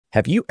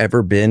Have you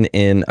ever been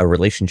in a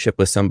relationship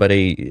with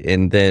somebody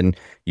and then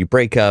you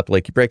break up,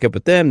 like you break up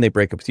with them, they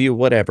break up with you,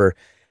 whatever,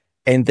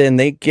 and then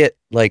they get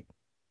like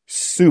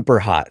super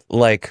hot,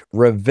 like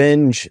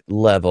revenge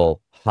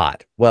level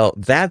hot? Well,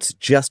 that's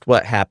just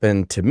what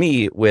happened to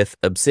me with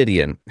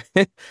Obsidian.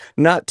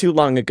 Not too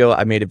long ago,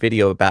 I made a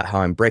video about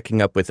how I'm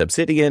breaking up with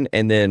Obsidian,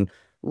 and then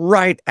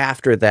right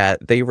after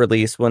that, they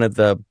released one of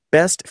the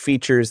best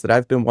features that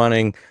I've been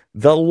wanting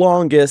the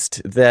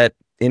longest, that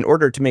in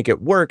order to make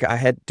it work, I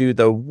had to do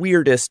the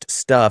weirdest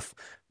stuff.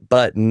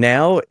 But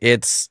now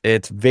it's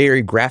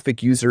very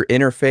graphic user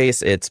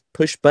interface. It's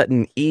push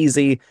button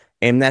easy.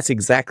 And that's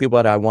exactly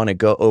what I want to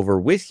go over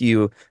with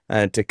you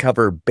to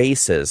cover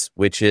Bases,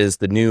 which is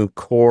the new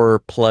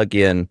core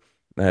plugin,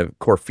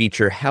 core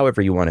feature,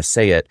 however you want to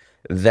say it,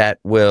 that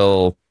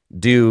will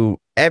do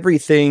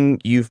everything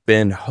you've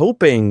been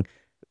hoping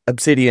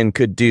Obsidian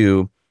could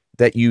do,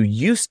 that you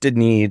used to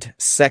need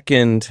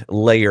second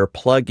layer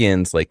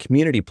plugins like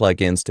community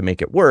plugins to make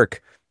it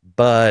work,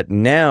 but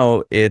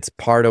now it's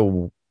part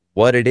of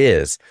what it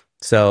is.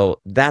 So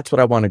that's what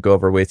I want to go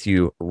over with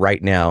you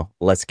right now.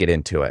 Let's get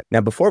into it.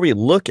 Now, before we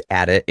look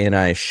at it and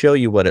I show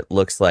you what it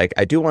looks like,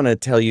 I do want to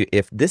tell you,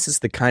 if this is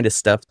the kind of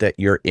stuff that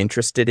you're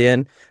interested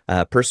in,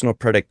 personal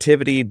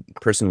productivity,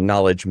 personal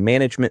knowledge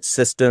management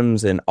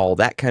systems, and all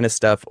that kind of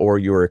stuff, or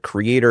you're a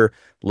creator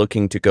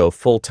looking to go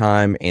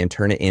full-time and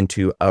turn it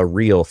into a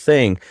real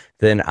thing,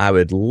 then I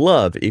would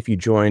love if you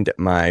joined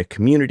my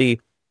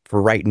community.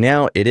 For right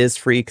now, it is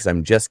free because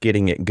I'm just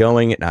getting it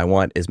going and I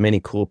want as many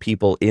cool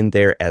people in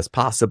there as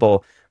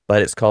possible.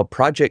 But it's called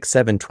Project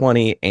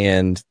 720,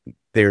 and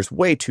there's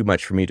way too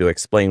much for me to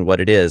explain what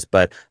it is,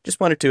 but just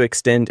wanted to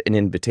extend an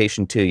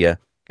invitation to you,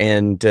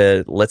 and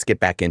let's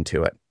get back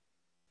into it.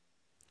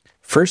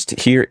 First,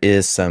 here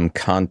is some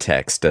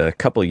context. A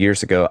couple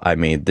years ago, I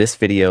made this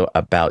video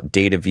about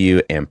data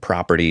view and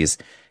properties,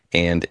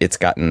 and it's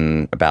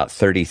gotten about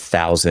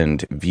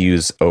 30,000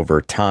 views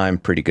over time.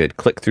 Pretty good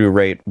click-through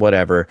rate,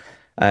 whatever.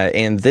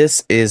 And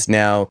this is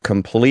now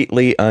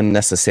completely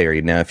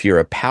unnecessary. Now, if you're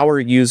a power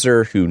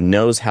user who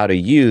knows how to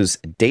use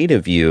data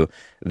view,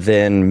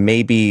 then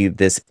maybe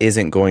this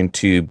isn't going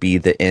to be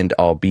the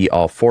end-all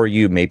be-all for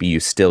you. Maybe you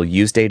still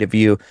use data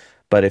view.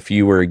 But if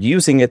you were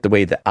using it the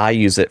way that I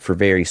use it, for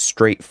very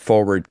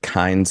straightforward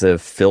kinds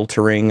of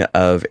filtering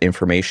of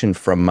information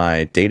from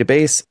my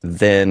database,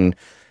 then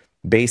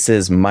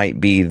Bases might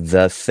be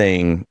the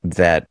thing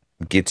that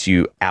gets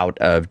you out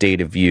of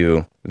data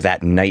view,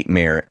 that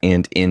nightmare,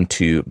 and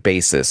into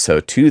Bases. So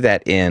to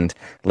that end,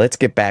 let's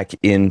get back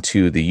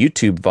into the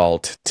YouTube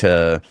vault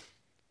to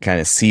kind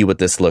of see what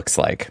this looks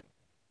like.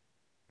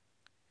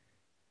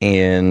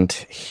 And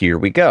here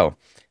we go.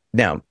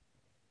 Now,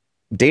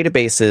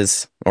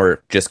 databases,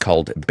 or just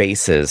called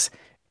Bases,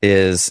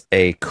 is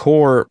a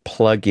core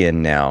plugin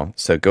now.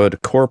 So go to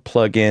core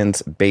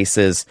plugins,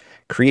 Bases,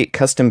 create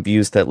custom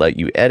views that let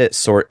you edit,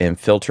 sort, and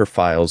filter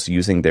files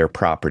using their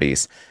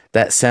properties.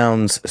 That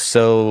sounds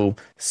so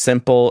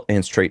simple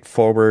and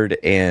straightforward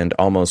and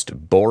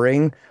almost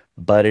boring,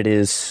 but it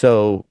is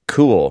so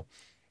cool.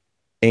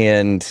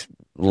 And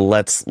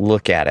let's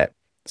look at it.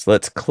 So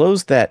let's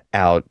close that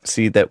out,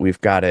 see that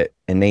we've got it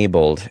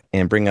enabled,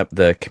 and bring up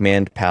the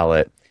command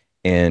palette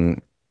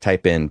and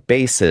type in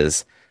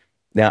Bases.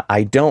 Now,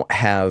 I don't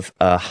have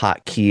a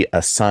hotkey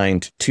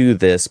assigned to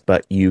this,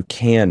 but you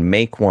can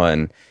make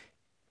one.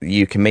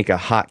 You can make a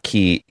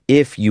hotkey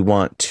if you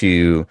want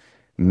to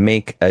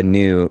make a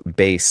new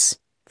base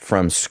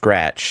from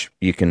scratch.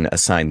 You can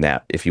assign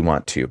that if you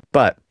want to.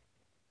 But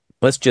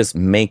let's just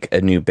make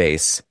a new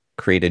base,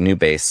 create a new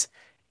base,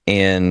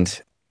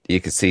 and you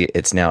can see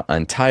it's now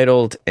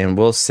untitled, and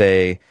we'll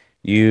say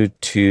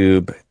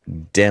YouTube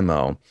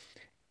demo.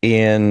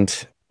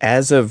 And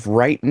as of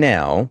right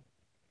now,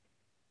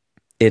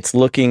 it's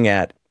looking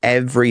at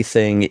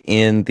everything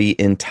in the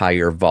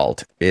entire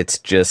vault. It's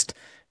just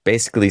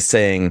basically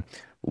saying,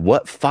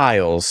 what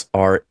files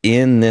are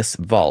in this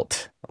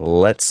vault?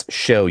 Let's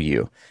show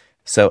you.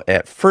 So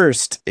at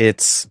first,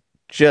 it's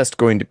just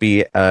going to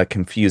be a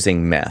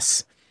confusing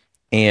mess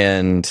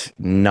and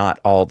not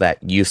all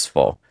that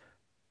useful.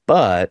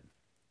 But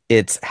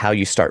it's how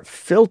you start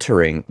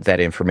filtering that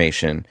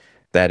information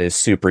that is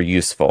super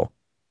useful.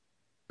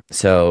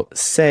 So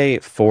say,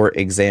 for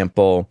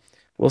example,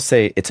 we'll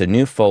say it's a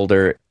new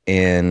folder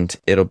and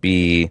it'll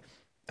be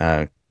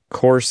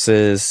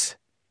courses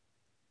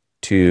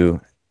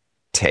to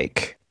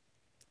take.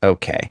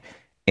 Okay.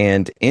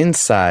 And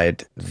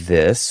inside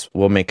this,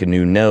 we'll make a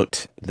new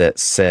note that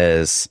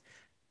says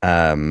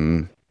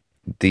the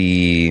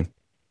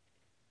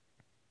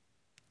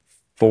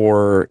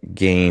 4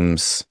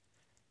 games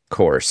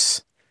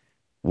course.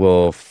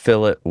 We'll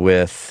fill it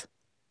with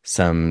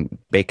some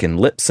bacon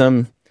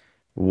lipsum,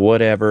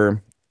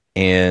 whatever,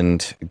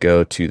 and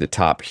go to the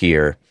top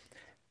here.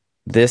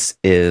 This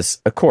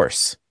is a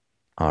course.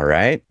 All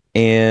right.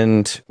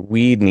 And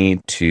we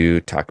need to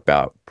talk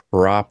about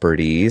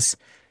properties.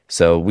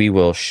 So we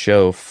will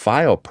show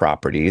file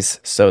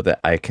properties so that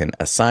I can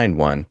assign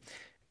one.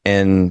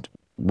 And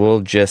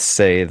we'll just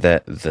say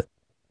that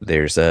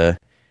there's a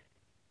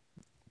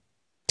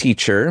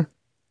teacher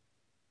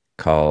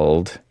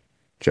called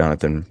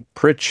Jonathan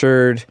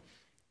Pritchard,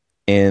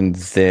 and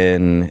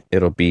then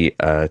it'll be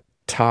a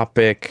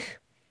topic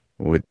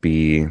would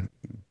be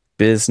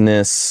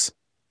business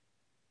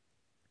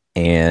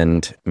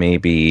and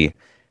maybe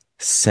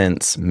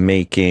sense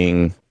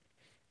making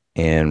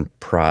and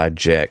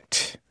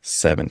project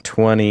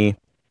 720.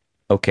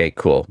 Okay,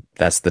 cool.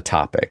 That's the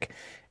topic.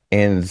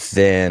 And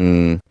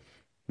then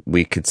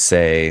we could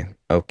say,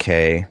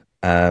 okay,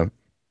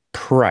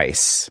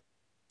 price.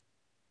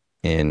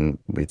 And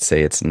we'd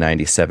say it's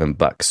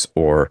 $97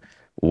 or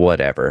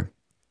whatever.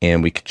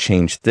 And we could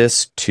change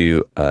this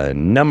to a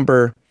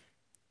number.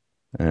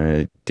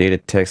 Data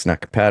text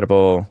not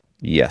compatible.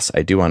 Yes,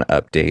 I do want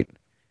to update.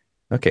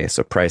 Okay,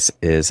 so price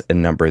is a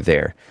number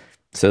there.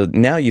 So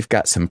now you've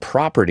got some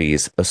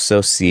properties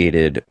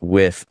associated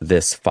with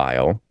this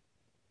file.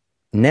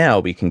 Now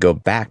we can go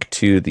back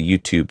to the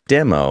YouTube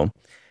demo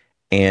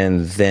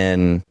and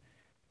then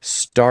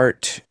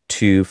start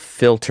to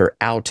filter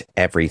out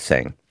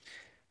everything.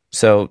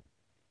 So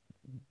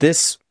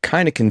this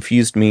kind of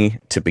confused me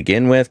to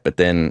begin with, but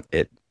then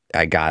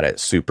I got it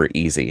super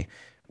easy,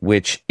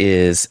 which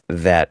is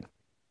that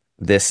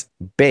this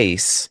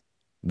base,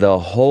 the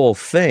whole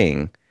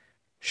thing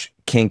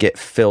can get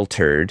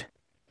filtered,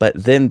 but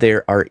then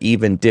there are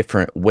even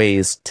different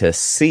ways to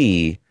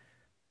see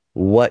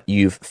what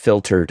you've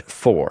filtered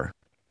for.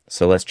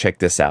 So let's check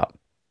this out.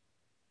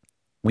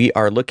 We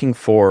are looking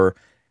for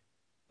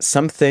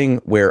something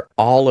where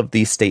all of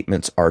these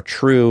statements are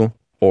true,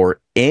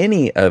 or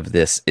any of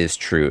this is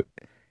true,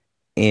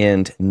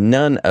 and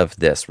none of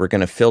this. We're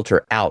going to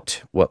filter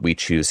out what we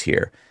choose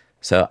here.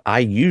 So I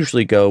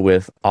usually go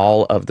with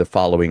all of the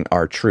following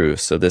are true.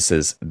 So this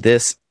is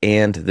this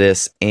and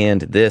this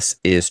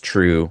is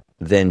true,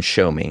 then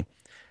show me.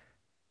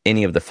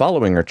 Any of the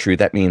following are true.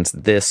 That means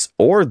this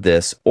or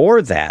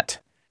that.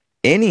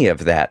 Any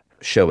of that,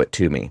 show it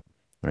to me.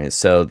 All right,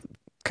 so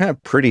kind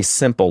of pretty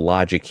simple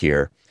logic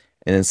here.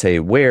 And then say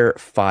where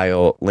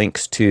file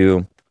links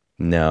to.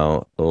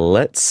 No,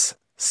 let's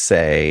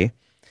say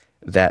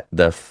that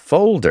the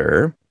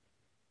folder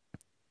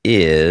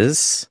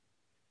is,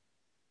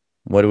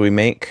 what do we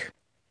make?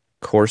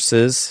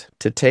 Courses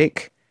to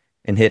take,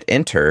 and hit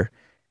enter.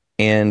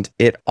 And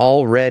it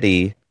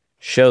already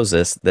shows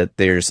us that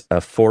there's a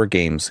 4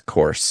 games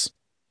course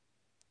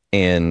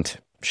and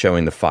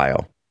showing the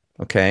file.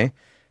 Okay.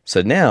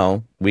 So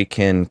now we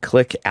can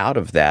click out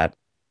of that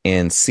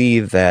and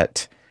see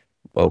that,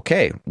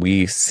 okay,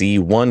 we see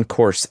 1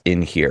 course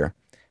in here.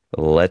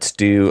 Let's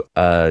do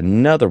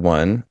another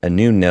one, a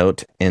new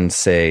note, and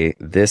say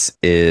this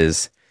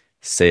is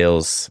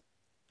sales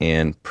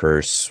and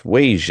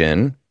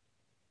persuasion.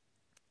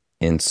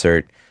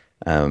 Insert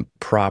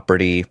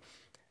property.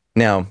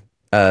 Now,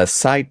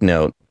 side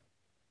note,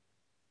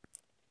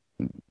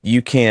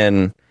 you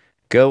can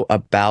go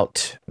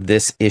about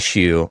this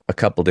issue a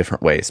couple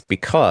different ways,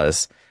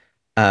 because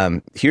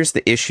here's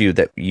the issue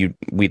that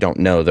we don't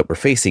know that we're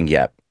facing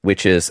yet,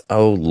 which is,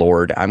 oh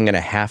Lord, I'm going to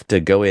have to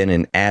go in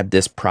and add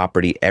this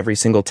property every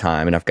single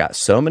time. And I've got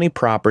so many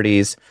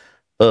properties.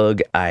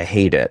 Ugh, I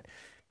hate it.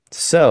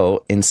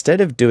 So instead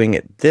of doing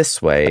it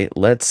this way,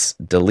 let's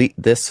delete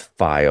this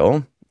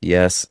file.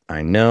 Yes,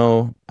 I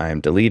know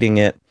I'm deleting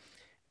it.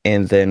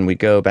 And then we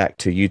go back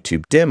to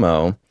YouTube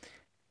demo.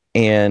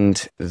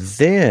 And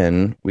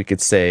then we could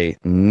say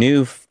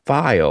new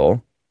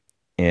file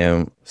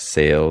and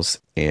sales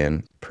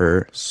and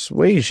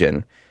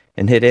persuasion,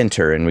 and hit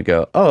enter, and we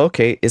go, oh,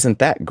 okay, isn't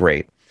that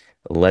great?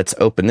 Let's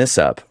open this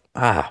up.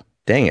 Ah,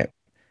 dang it.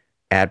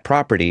 Add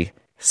property,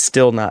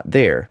 still not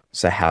there.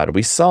 So how do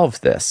we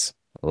solve this?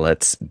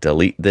 Let's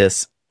delete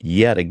this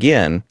yet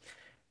again,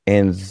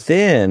 and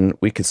then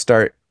we could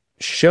start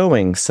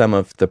showing some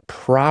of the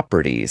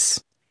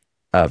properties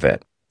of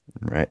it,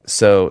 right?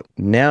 So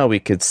now we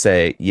could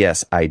say,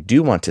 yes, I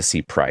do want to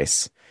see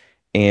price,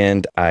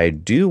 and I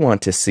do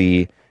want to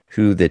see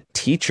who the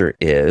teacher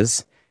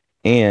is,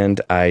 and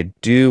I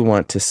do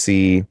want to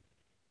see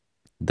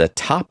the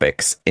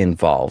topics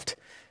involved.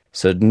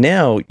 So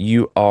now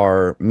you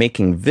are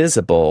making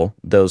visible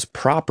those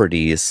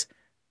properties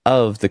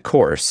of the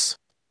course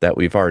that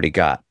we've already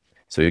got.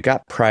 So we've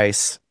got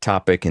price,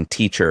 topic, and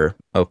teacher.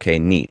 Okay,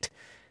 neat.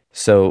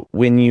 So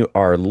when you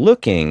are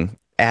looking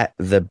at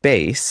the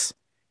base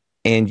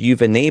and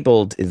you've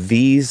enabled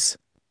these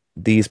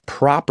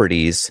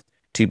properties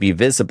to be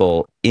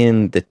visible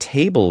in the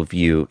table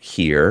view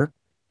here,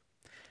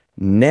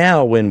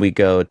 now when we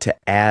go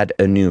to add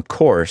a new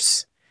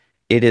course,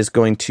 it is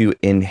going to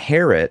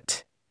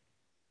inherit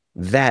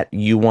that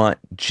you want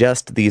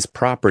just these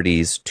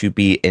properties to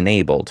be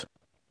enabled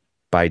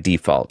by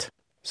default.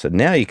 So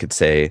now you could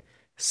say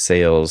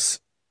sales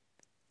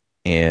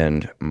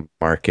and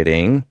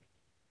marketing,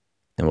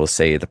 and we'll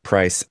say the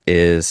price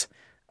is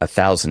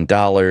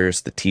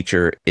 $1,000. The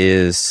teacher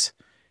is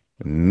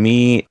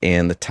me,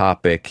 and the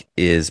topic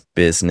is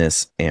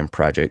business and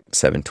project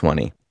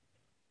 720.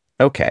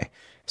 Okay,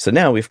 so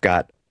now we've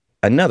got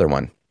another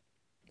one.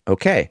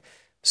 Okay,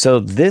 so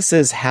this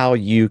is how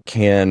you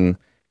can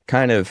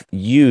kind of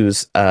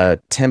use a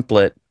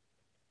template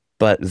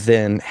but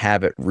then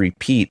have it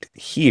repeat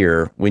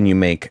here when you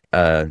make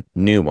a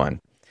new one.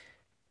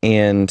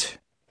 And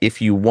if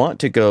you want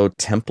to go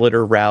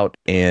templater route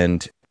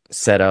and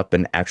set up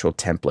an actual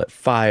template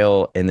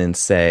file and then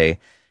say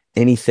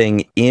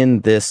anything in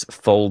this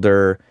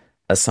folder,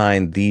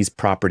 assign these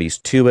properties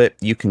to it,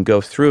 you can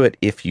go through it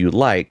if you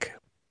like.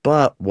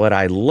 But what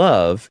I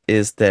love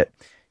is that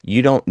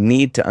you don't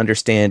need to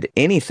understand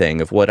anything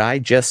of what I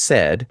just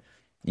said.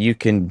 You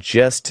can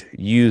just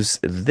use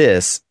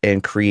this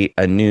and create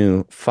a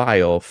new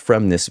file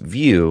from this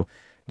view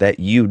that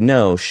you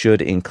know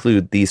should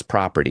include these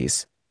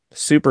properties.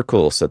 Super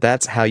cool. So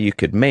that's how you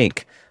could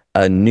make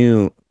a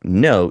new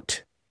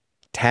note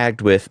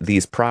tagged with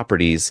these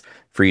properties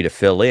for you to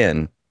fill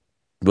in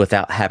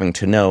without having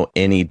to know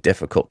any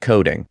difficult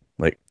coding.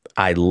 Like,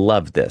 I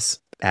love this.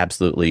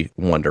 Absolutely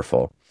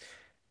wonderful.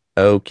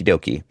 Okie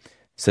dokie.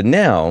 So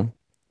now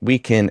we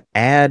can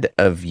add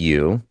a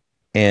view,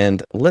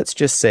 and let's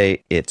just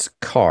say it's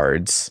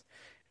cards,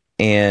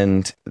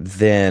 and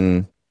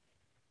then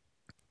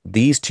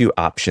these two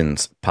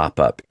options pop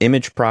up.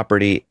 Image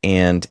property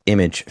and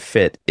image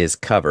fit is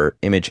cover,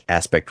 image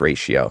aspect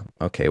ratio.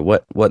 Okay,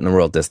 what in the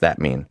world does that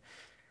mean?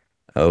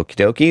 Okie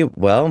dokie.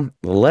 Well,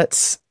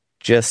 let's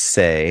just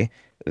say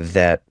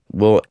that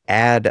we'll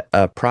add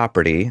a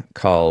property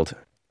called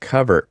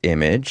cover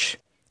image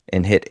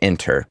and hit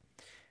enter.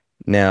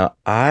 Now,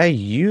 I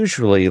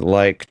usually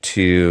like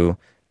to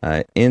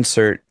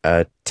insert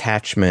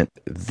attachment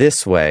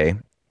this way,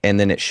 and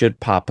then it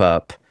should pop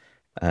up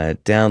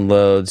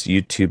downloads,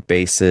 YouTube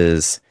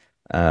bases.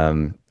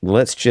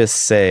 Let's just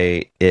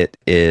say it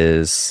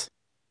is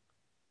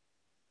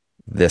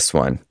this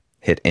one.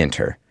 Hit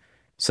enter.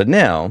 So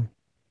now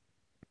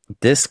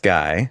this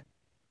guy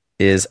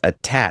is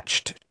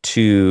attached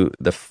to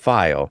the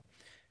file.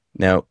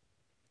 Now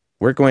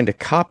we're going to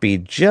copy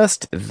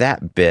just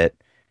that bit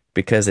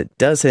because it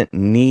doesn't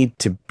need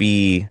to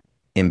be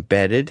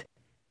embedded.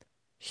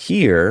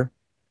 Here,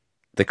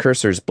 the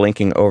cursor is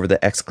blinking over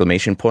the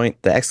exclamation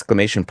point. The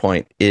exclamation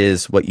point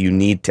is what you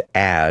need to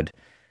add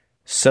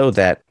so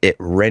that it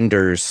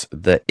renders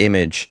the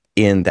image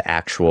in the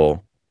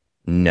actual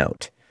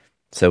note.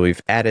 So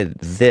we've added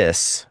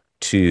this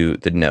to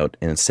the note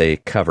and say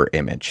cover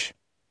image.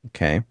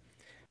 Okay.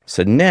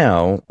 So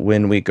now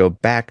when we go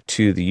back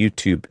to the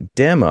YouTube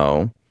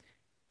demo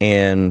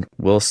and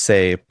we'll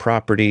say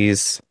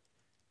properties,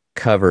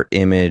 cover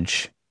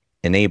image,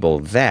 enable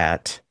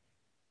that.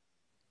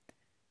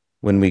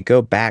 When we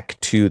go back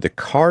to the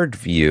card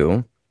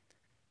view,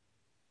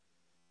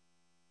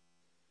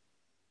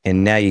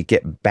 and now you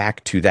get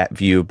back to that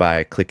view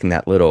by clicking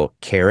that little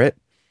caret,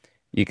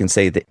 you can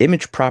say the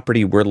image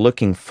property we're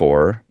looking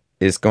for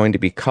is going to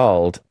be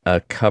called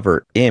a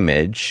cover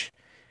image.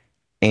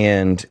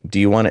 And do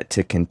you want it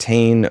to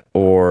contain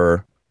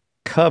or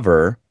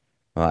cover?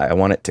 I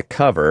want it to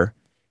cover.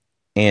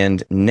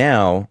 And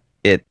now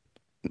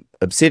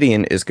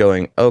Obsidian is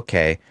going,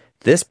 okay,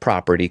 this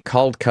property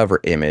called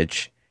cover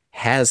image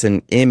has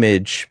an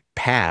image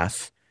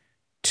path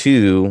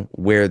to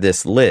where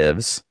this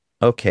lives.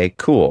 Okay,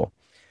 cool.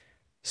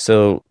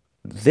 So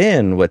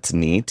then what's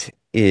neat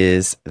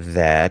is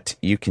that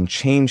you can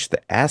change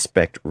the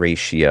aspect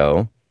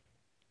ratio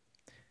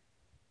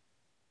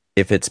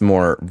if it's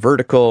more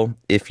vertical.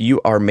 If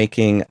you are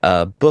making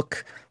a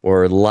book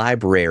or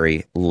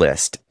library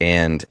list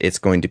and it's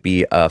going to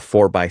be a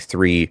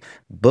 4:3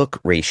 book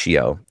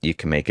ratio, you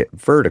can make it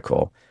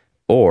vertical.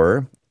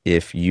 Or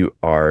if you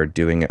are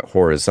doing it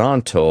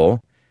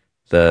horizontal,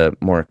 the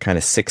more kind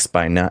of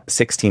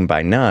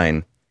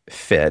 16:9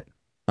 fit.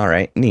 All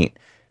right, neat.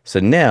 So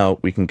now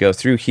we can go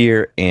through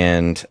here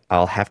and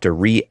I'll have to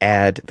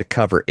re-add the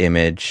cover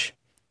image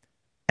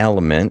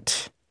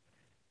element,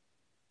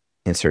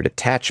 insert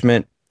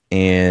attachment,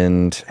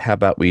 and how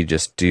about we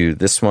just do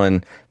this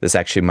one? This is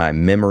actually my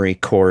memory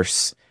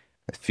course.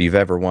 If you've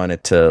ever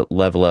wanted to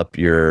level up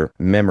your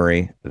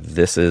memory,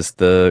 this is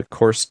the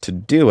course to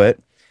do it.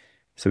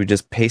 So we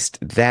just paste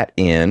that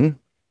in.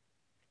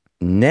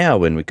 Now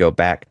when we go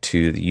back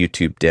to the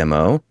YouTube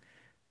demo,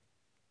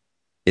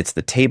 it's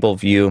the table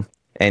view.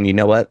 And you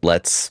know what?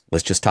 Let's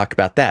just talk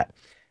about that.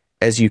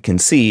 As you can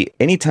see,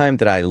 anytime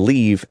that I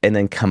leave and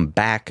then come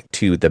back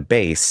to the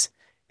base,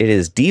 it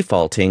is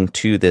defaulting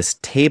to this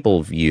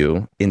table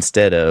view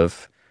instead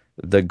of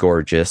the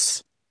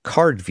gorgeous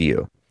card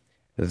view.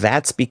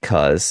 That's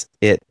because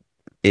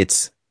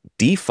its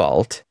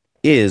default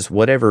is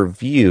whatever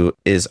view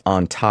is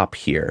on top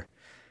here.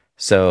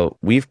 So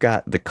we've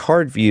got the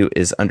card view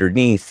is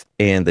underneath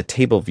and the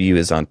table view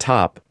is on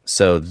top.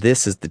 So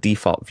this is the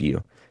default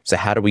view. So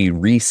how do we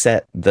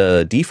reset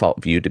the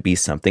default view to be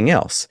something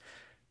else?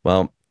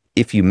 Well,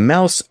 if you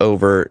mouse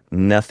over,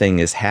 nothing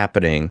is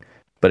happening.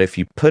 But if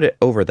you put it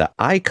over the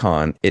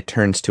icon, it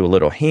turns to a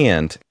little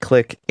hand,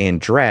 click and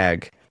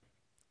drag,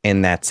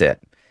 and that's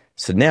it.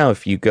 So now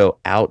if you go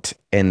out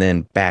and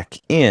then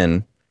back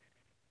in,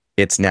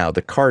 it's now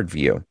the card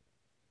view.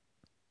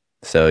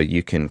 So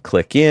you can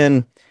click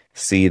in,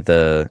 see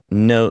the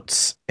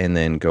notes, and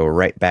then go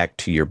right back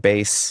to your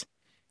base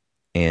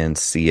and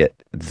see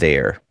it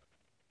there.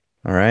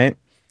 All right.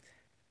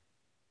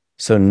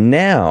 So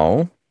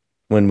now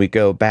when we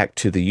go back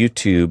to the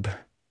YouTube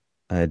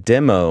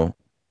demo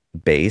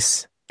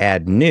base,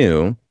 add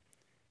new,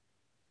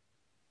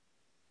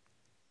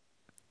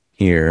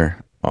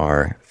 here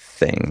are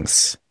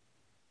things.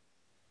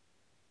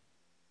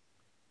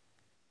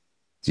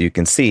 So you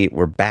can see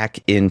we're back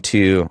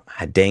into,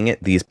 dang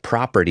it, these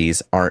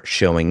properties aren't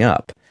showing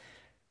up.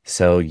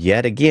 So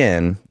yet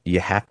again,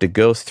 you have to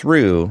go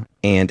through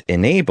and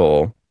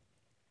enable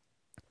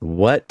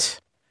what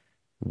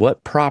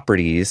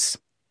properties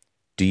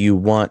do you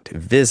want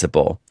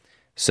visible?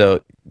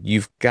 So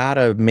you've got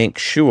to make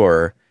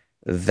sure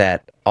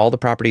that all the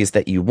properties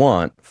that you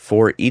want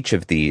for each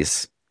of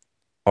these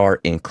are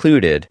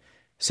included.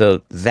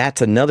 So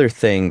that's another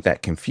thing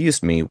that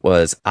confused me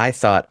was I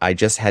thought I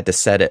just had to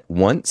set it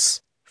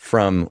once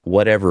from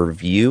whatever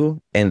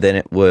view and then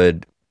it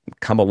would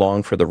come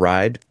along for the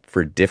ride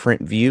for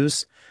different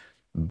views,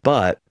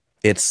 but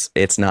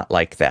it's not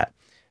like that.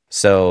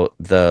 So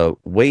the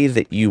way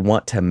that you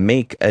want to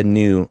make a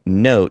new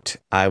note,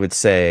 I would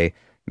say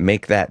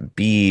make that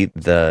be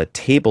the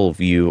table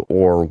view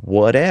or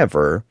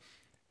whatever,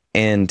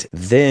 and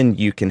then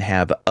you can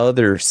have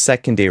other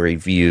secondary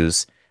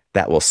views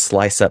that will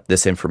slice up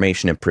this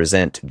information and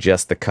present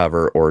just the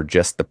cover or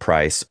just the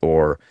price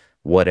or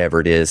whatever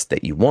it is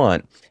that you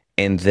want,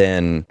 and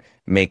then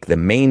make the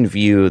main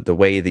view the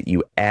way that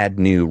you add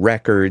new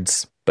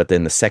records, but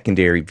then the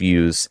secondary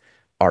views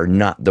are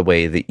not the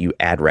way that you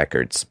add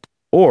records.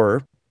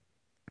 Or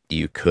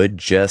you could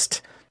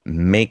just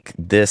make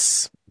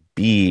this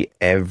be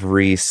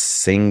every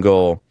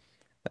single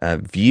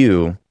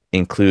view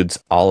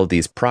includes all of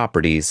these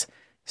properties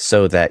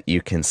so that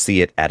you can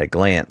see it at a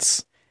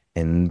glance.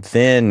 And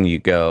then you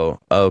go,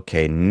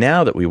 okay,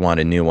 now that we want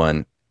a new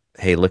one,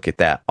 hey, look at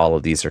that. All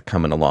of these are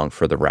coming along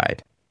for the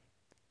ride.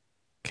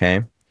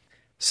 Okay.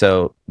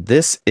 So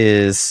this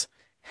is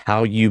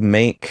how you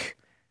make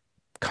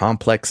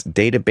complex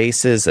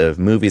databases of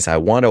movies I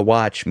want to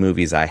watch,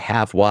 movies I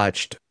have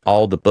watched,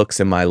 all the books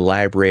in my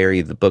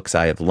library, the books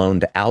I have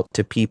loaned out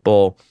to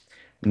people.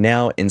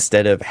 Now,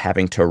 instead of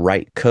having to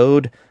write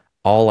code,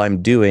 all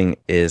I'm doing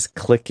is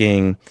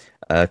clicking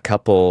a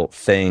couple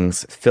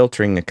things,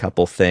 filtering a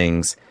couple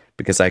things,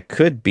 because I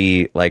could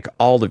be like,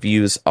 all the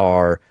views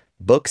are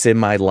books in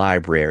my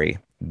library.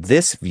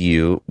 This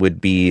view would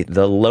be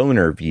the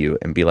loaner view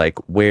and be like,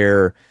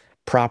 where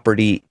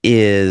property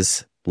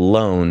is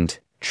loaned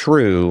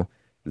true,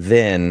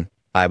 then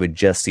I would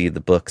just see the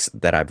books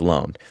that I've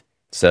loaned.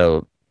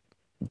 So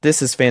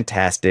this is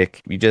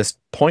fantastic. You just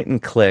point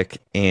and click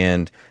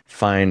and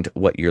find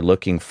what you're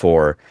looking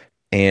for.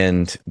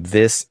 And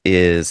this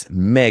is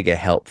mega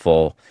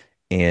helpful.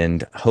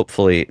 And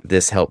hopefully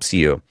this helps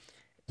you.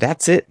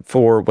 That's it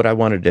for what I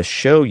wanted to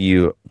show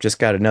you. Just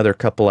got another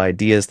couple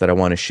ideas that I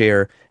want to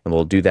share, and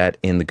we'll do that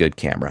in the good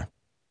camera.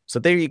 So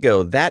there you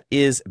go. That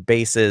is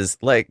Bases.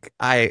 Like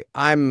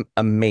I'm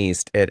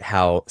amazed at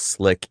how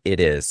slick it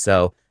is.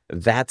 So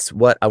that's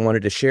what I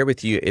wanted to share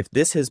with you. If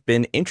this has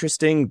been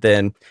interesting,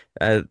 then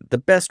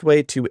the best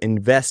way to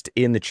invest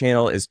in the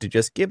channel is to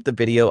just give the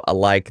video a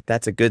like.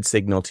 That's a good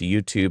signal to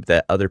YouTube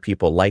that other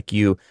people like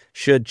you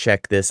should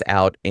check this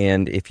out.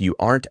 And if you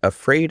aren't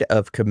afraid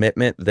of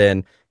commitment,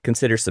 then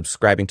consider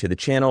subscribing to the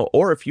channel.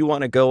 Or if you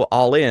want to go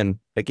all in,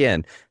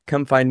 again,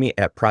 come find me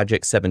at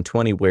Project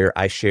 720, where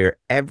I share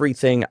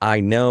everything I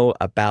know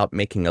about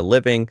making a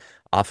living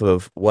off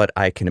of what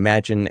I can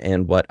imagine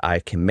and what I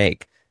can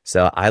make.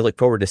 So I look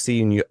forward to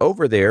seeing you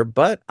over there,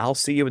 but I'll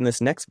see you in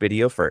this next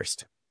video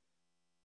first.